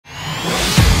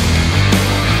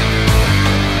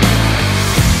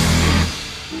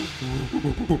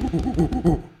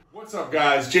What's up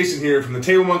guys, Jason here from the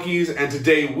Table Monkeys, and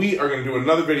today we are going to do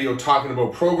another video talking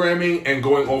about programming and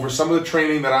going over some of the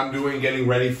training that I'm doing getting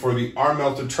ready for the Arm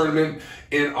Melted tournament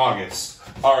in August.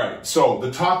 Alright, so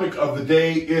the topic of the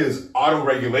day is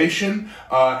auto-regulation,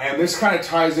 and this kind of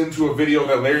ties into a video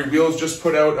that Larry Wheels just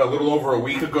put out a little over a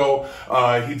week ago.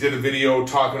 He did a video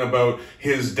talking about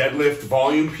his deadlift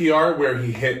volume PR where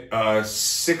he hit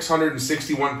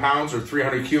 661 pounds or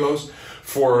 300 kilos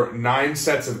for 9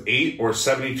 sets of 8 or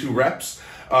 72 reps.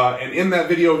 And in that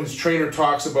video, his trainer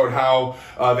talks about how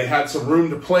they had some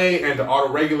room to play and to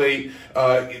auto-regulate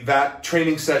that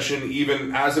training session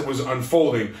even as it was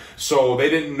unfolding. So they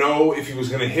didn't know if he was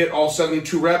going to hit all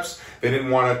 72 reps. They didn't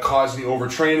want to cause any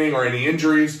overtraining or any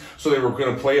injuries, so they were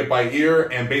going to play it by ear.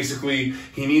 And basically,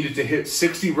 he needed to hit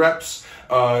 60 reps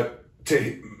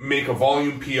to make a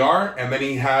volume PR, and then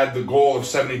he had the goal of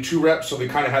 72 reps, so they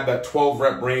kind of had that 12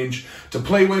 rep range to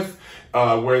play with,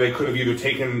 where they could have either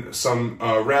taken some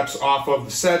reps off of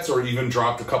the sets or even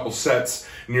dropped a couple sets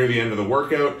near the end of the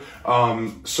workout.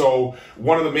 So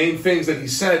one of the main things that he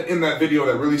said in that video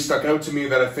that really stuck out to me,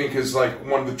 that I think is like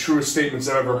one of the truest statements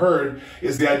I've ever heard,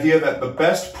 is the idea that the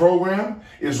best program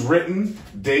is written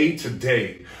day to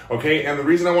day. Okay, and the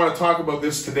reason I want to talk about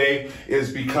this today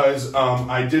is because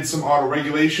I did some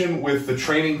auto-regulation with the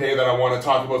training day that I want to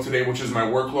talk about today, which is my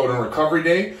workload and recovery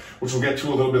day, which we'll get to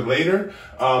a little bit later.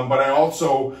 But I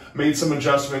also made some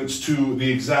adjustments to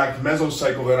the exact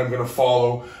mesocycle that I'm going to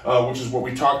follow, which is what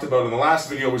we talked about in the last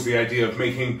video, was the idea of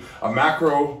making a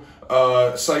macro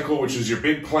cycle, which is your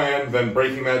big plan, then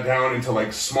breaking that down into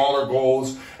like smaller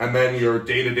goals, and then your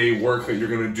day-to-day work that you're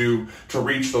going to do to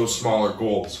reach those smaller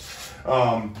goals.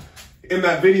 In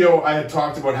that video, I had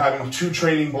talked about having 2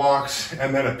 training blocks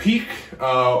and then a peak.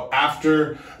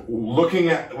 After looking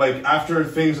at, after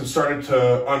things have started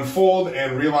to unfold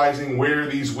and realizing where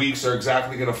these weeks are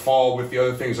exactly going to fall with the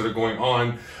other things that are going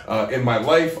on in my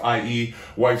life, i.e.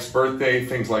 wife's birthday,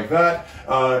 things like that,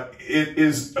 it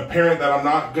is apparent that I'm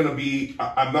not going to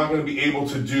be able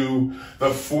to do the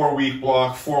 4-week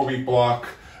block,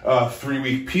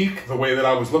 3-week peak the way that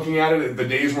I was looking at it. The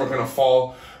days weren't going to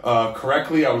fall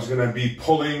correctly. I was going to be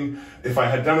pulling. If I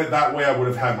had done it that way, I would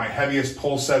have had my heaviest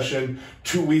pull session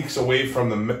 2 weeks away from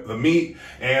the meet,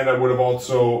 and I would have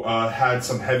also had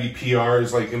some heavy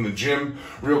PRs like in the gym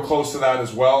real close to that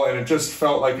as well, and it just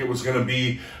felt like it was going to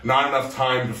be not enough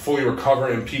time to fully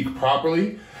recover and peak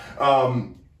properly.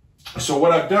 So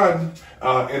what I've done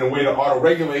in a way to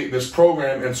auto-regulate this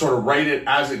program and sort of write it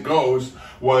as it goes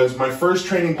was my first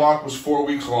training block was 4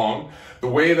 weeks long. The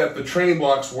way that the training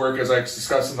blocks work, as I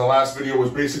discussed in the last video,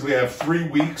 was basically I have 3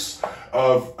 weeks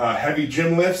of heavy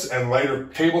gym lifts and lighter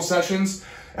table sessions,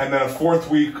 and then a 4th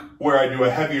week where I do a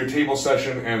heavier table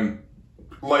session and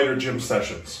lighter gym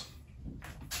sessions.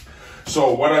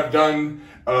 So what I've done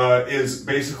is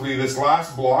basically this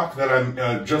last block that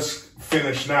I'm just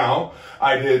finished now,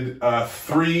 I did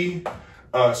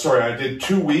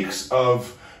 2 weeks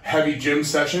of heavy gym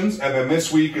sessions, and then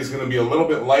this week is going to be a little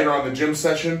bit lighter on the gym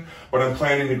session, but I'm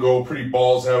planning to go pretty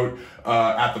balls out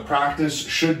at the practice.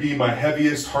 Should be my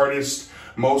heaviest, hardest,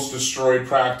 most destroyed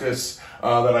practice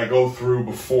that I go through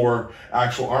before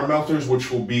actual arm melters,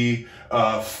 which will be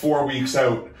 4 weeks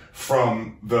out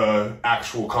from the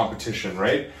actual competition,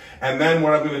 right? And then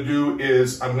what I'm going to do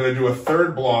is I'm going to do a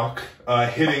 3rd block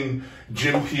hitting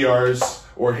gym PRs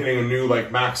or hitting a new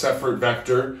max effort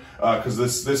vector, because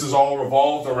this is all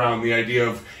revolved around the idea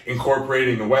of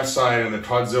incorporating the West Side and the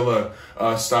Toddzilla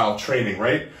style training,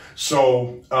 right?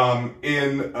 So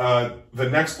in the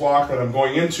next block that I'm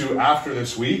going into after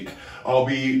this week, I'll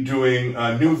be doing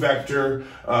a new vector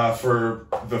for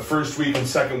the 1st week and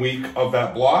 2nd week of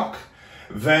that block.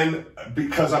 Then,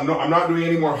 because I'm not doing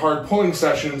any more hard pulling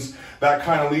sessions, that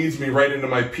kind of leads me right into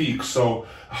my peak. So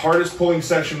hardest pulling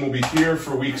session will be here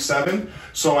for week 7.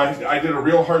 So I did a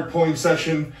real hard pulling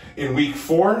session in week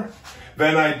 4.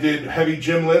 Then I did heavy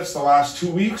gym lifts the last 2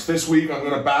 weeks. This week I'm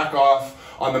going to back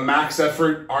off on the max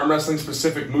effort arm wrestling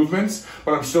specific movements,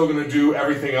 but I'm still going to do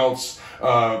everything else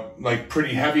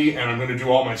pretty heavy, and I'm going to do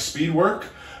all my speed work.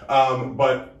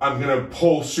 But I'm going to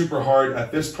pull super hard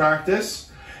at this practice.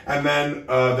 And then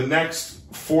the next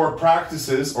 4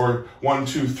 practices, or 1,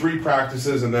 2, 3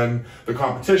 practices, and then the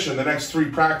competition, the next 3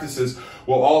 practices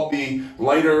will all be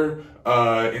lighter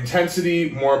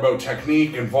intensity, more about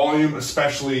technique and volume,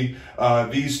 especially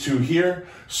these 2 here.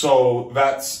 So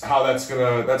that's how that's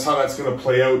gonna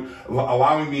play out,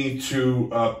 allowing me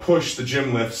to push the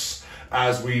gym lifts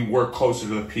as we work closer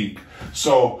to the peak.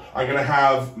 So I'm gonna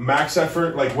have max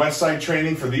effort, like west side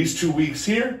training for these 2 weeks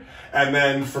here. And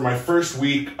then for my first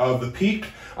week of the peak,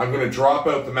 I'm gonna drop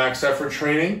out the max effort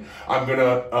training. I'm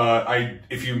gonna,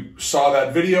 if you saw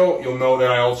that video, you'll know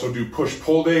that I also do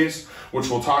push-pull days, which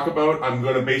we'll talk about. I'm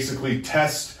gonna basically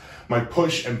test my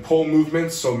push and pull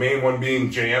movements. So main one being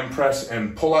JM press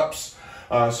and pull-ups.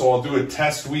 So I'll do a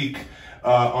test week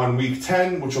on week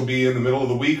 10, which will be in the middle of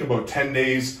the week, about 10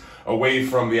 days away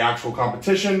from the actual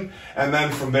competition. And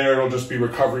then from there, it'll just be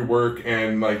recovery work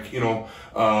and like, you know,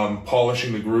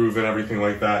 polishing the groove and everything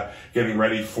like that, getting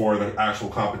ready for the actual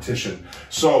competition.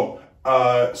 So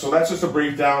that's just a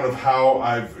breakdown of how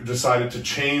I've decided to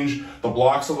change the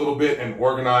blocks a little bit and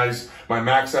organize my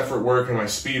max effort work and my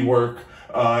speed work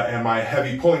and my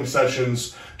heavy pulling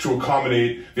sessions to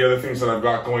accommodate the other things that I've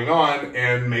got going on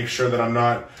and make sure that I'm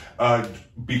not,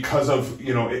 because of,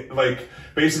 you know, like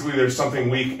basically there's something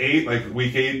week 8, like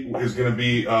week 8 is going to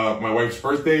be my wife's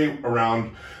birthday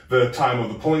around the time of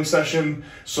the pulling session.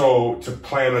 So to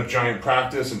plan a giant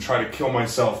practice and try to kill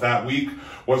myself that week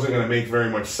wasn't going to make very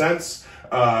much sense,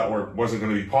 or wasn't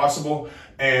going to be possible.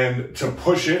 And to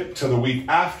push it to the week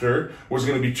after was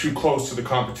going to be too close to the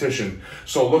competition.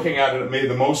 So looking at it, it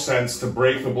made the most sense to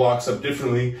break the blocks up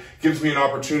differently. Gives me an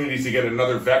opportunity to get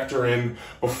another vector in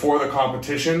before the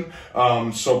competition.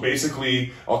 So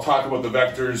basically, I'll talk about the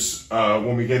vectors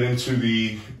when we get into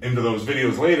those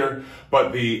videos later.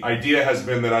 But the idea has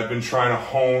been that I've been trying to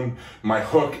hone my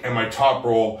hook and my top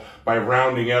roll by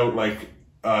rounding out like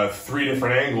 3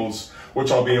 different angles, which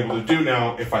I'll be able to do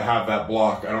now if I have that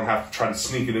block. I don't have to try to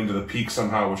sneak it into the peak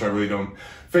somehow, which I really don't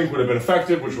think would have been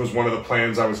effective, which was one of the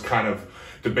plans I was kind of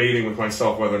debating with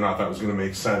myself whether or not that was going to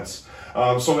make sense.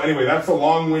 So anyway, that's a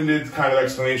long-winded kind of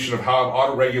explanation of how I've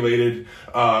auto-regulated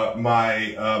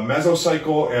my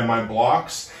mesocycle and my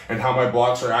blocks, and how my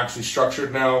blocks are actually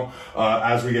structured now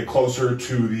as we get closer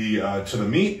to the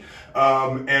meet.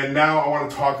 And now I want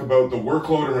to talk about the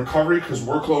workload and recovery, because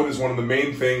workload is one of the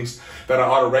main things that I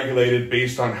auto-regulated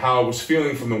based on how I was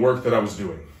feeling from the work that I was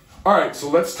doing. All right, so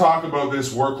let's talk about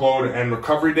this workload and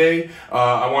recovery day.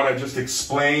 I want to just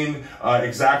explain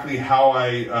exactly how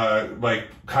I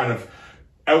kind of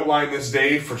outline this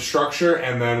day for structure,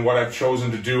 and then what I've chosen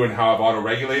to do and how I've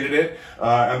auto-regulated it.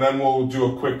 And then we'll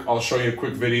do I'll show you a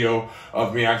quick video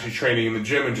of me actually training in the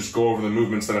gym and just go over the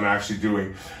movements that I'm actually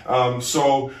doing.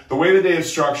 So the way the day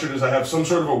is structured is I have some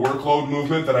sort of a workload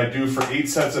movement that I do for 8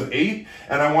 sets of 8,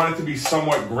 and I want it to be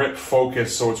somewhat grip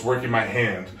focused, so it's working my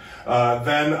hand.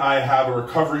 Then I have a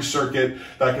recovery circuit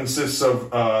that consists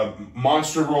of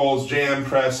monster rolls, JM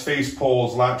press, face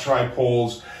pulls, lat tri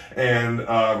pulls, and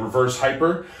reverse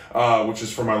hyper, which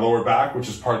is for my lower back, which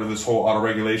is part of this whole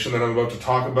auto-regulation that I'm about to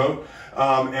talk about.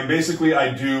 And basically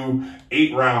I do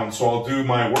 8 rounds. So I'll do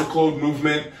my workload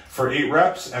movement for 8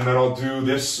 reps, and then I'll do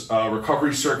this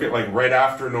recovery circuit like right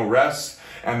after, no rest.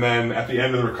 And then at the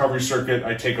end of the recovery circuit,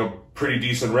 I take a pretty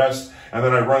decent rest, and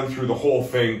then I run through the whole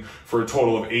thing for a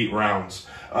total of 8 rounds.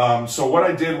 So what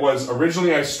I did was,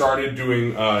 originally I started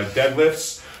doing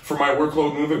deadlifts for my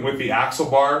workload movement with the axle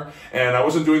bar, and I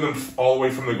wasn't doing them all the way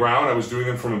from the ground. I was doing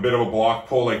them from a bit of a block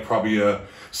pull, like probably a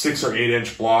 6 or 8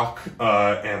 inch block,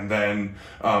 and then,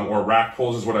 or rack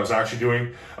pulls is what I was actually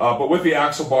doing. But with the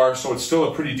axle bar, so it's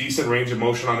still a pretty decent range of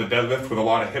motion on the deadlift with a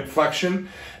lot of hip flexion.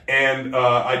 And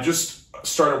I just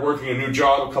started working a new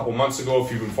job a couple months ago.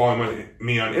 If you've been following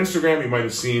me on Instagram, you might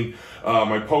have seen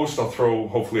my post. I'll throw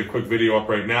hopefully a quick video up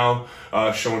right now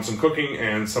showing some cooking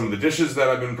and some of the dishes that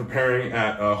I've been preparing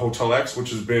at Hotel X, which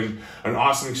has been an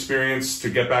awesome experience to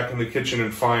get back in the kitchen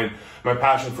and find my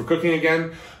passion for cooking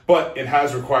again. But it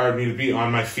has required me to be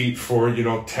on my feet for,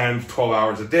 10 to 12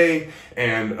 hours a day,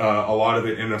 and a lot of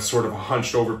it in a sort of a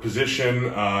hunched over position,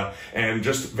 and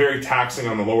just very taxing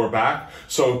on the lower back.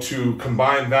 So to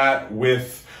combine that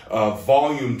with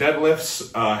volume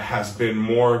deadlifts has been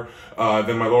more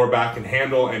than my lower back can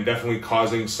handle, and definitely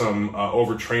causing some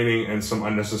overtraining and some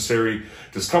unnecessary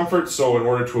discomfort. So in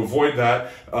order to avoid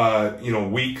that,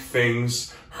 weak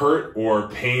things hurt, or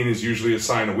pain is usually a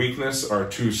sign of weakness, are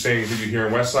 2 sayings that you hear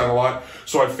in Westside a lot.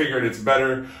 So I figured it's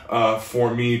better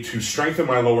for me to strengthen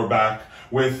my lower back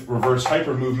with reverse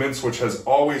hyper movements, which has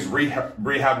always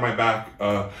rehabbed my back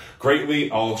greatly.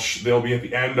 They'll be at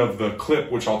the end of the clip,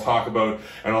 which I'll talk about,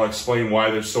 and I'll explain why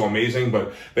they're so amazing.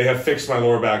 But they have fixed my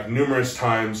lower back numerous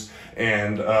times,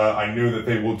 and I knew that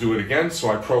they will do it again, so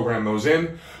I programmed those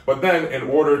in. But then, in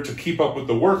order to keep up with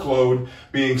the workload,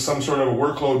 being some sort of a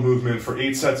workload movement for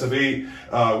 8 sets of 8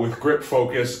 with grip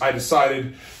focus, I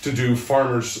decided to do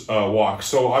farmer's walk.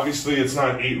 So obviously it's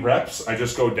not 8 reps. I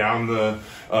just go down the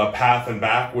path and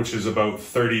back, which is about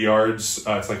 30 yards.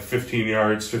 It's like 15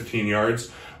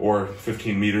 yards, or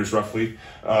 15 meters roughly,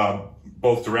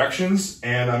 both directions.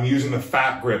 And I'm using the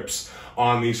fat grips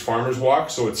on these farmer's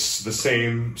walks, so it's the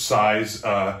same size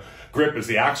grip as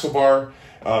the axle bar.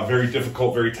 Very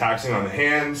difficult, very taxing on the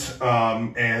hands,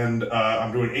 and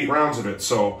I'm doing 8 rounds of it.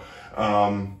 So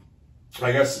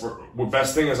I guess the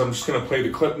best thing is I'm just going to play the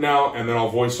clip now, and then I'll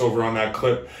voice over on that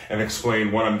clip and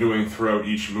explain what I'm doing throughout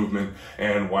each movement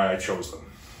and why I chose them.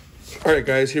 All right,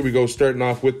 guys, here we go, starting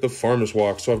off with the farmer's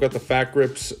walk. So I've got the fat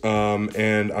grips,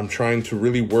 and I'm trying to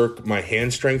really work my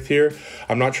hand strength here.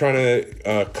 I'm not trying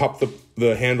to cup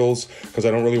the handles, because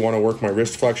I don't really want to work my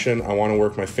wrist flexion. I want to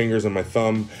work my fingers and my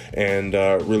thumb, and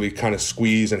really kind of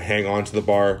squeeze and hang on to the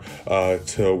bar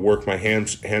to work my hand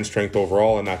strength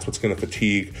overall, and that's what's going to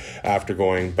fatigue after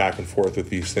going back and forth with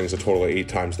these things a total of 8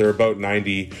 times. They're about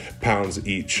 90 pounds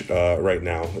each right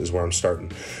now is where I'm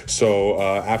starting. So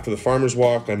after the farmer's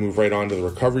walk, I move right on to the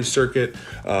recovery circuit.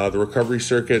 The recovery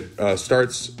circuit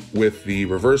starts with the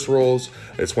reverse rolls.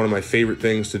 It's one of my favorite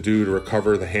things to do to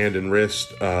recover the hand and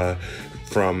wrist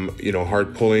from, you know,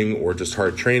 hard pulling or just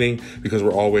hard training, because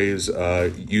we're always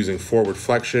using forward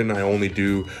flexion. I only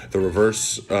do the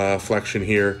reverse flexion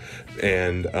here,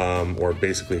 and or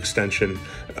basically extension.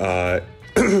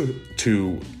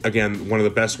 To, again, one of the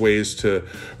best ways to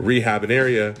rehab an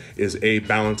area is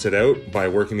balance it out by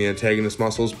working the antagonist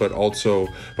muscles, but also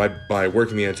by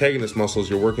working the antagonist muscles,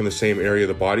 you're working the same area of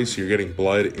the body, so you're getting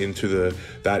blood into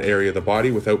that area of the body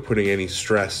without putting any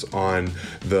stress on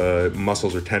the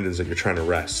muscles or tendons that you're trying to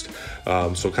rest.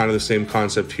 So kind of the same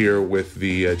concept here with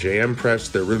the JM press.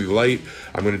 They're really light.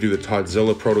 I'm going to do the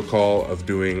Toddzilla protocol of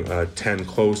doing 10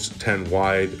 close, 10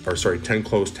 wide, or sorry, 10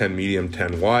 close, 10 medium,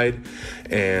 10 wide.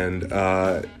 And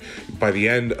by the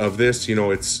end of this, you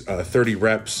know, it's 30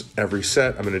 reps every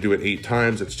set. I'm going to do it 8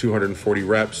 times. It's 240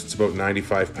 reps. It's about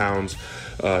 95 pounds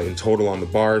in total on the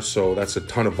bar, so that's a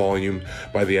ton of volume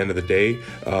by the end of the day.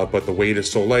 But the weight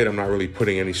is so light, I'm not really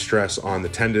putting any stress on the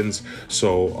tendons,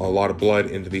 so a lot of blood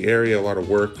into the area, a lot of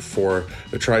work for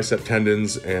the tricep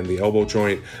tendons and the elbow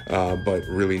joint, but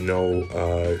really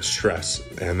no stress.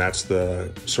 And that's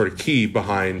the sort of key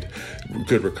behind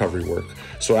good recovery work.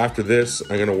 So after this,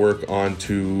 I'm going to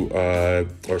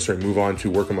move on to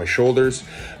work on my shoulders.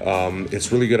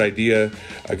 It's a really good idea,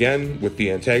 again, with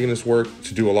the antagonist work,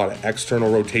 to do a lot of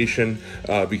external rotation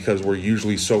because we're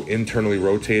usually so internally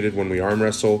rotated when we arm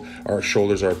wrestle. Our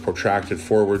shoulders are protracted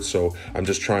forward, so I'm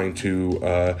just trying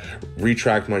to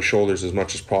retract my shoulders as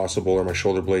much as possible, or my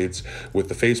shoulder blades, with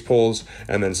the face pulls.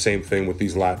 And then same thing with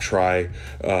these lat tri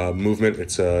movement.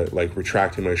 It's like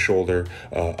retracting my shoulder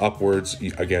upwards.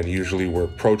 Again, usually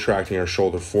we're protracting our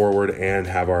shoulder forward and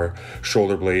have our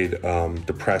shoulder blade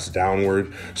depressed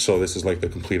downward. So this is like the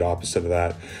complete opposite of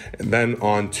that. And then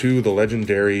on to the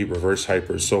legendary reverse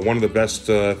hypers. So one of the best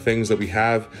things that we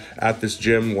have at this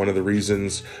gym, one of the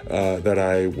reasons that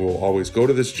I will always go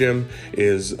to this gym,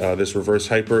 is this reverse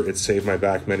hyper. It's saved my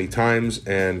back many times,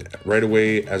 and right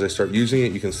away as I start using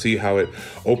it, you can see how it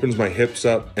opens my hips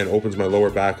up and opens my lower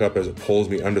back up as it pulls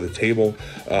me under the table.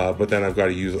 But then I've got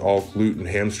to use all glute and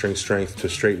hamstring strength to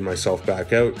straighten myself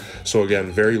back out. So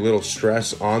again, very little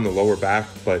stress on the lower back,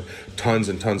 but tons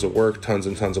and tons of work, tons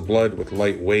and tons of blood with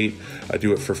light weight. I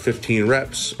do it for 15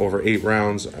 reps over 8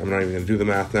 rounds. I'm not even going to do the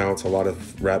math now. It's a lot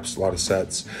of reps, a lot of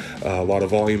sets, a lot of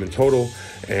volume in total.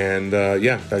 And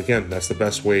yeah, again, that's the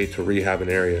best way to rehab an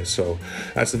area. So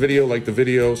that's the video. Like the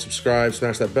video, subscribe,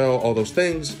 smash that bell, all those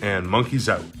things, and monkeys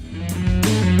out.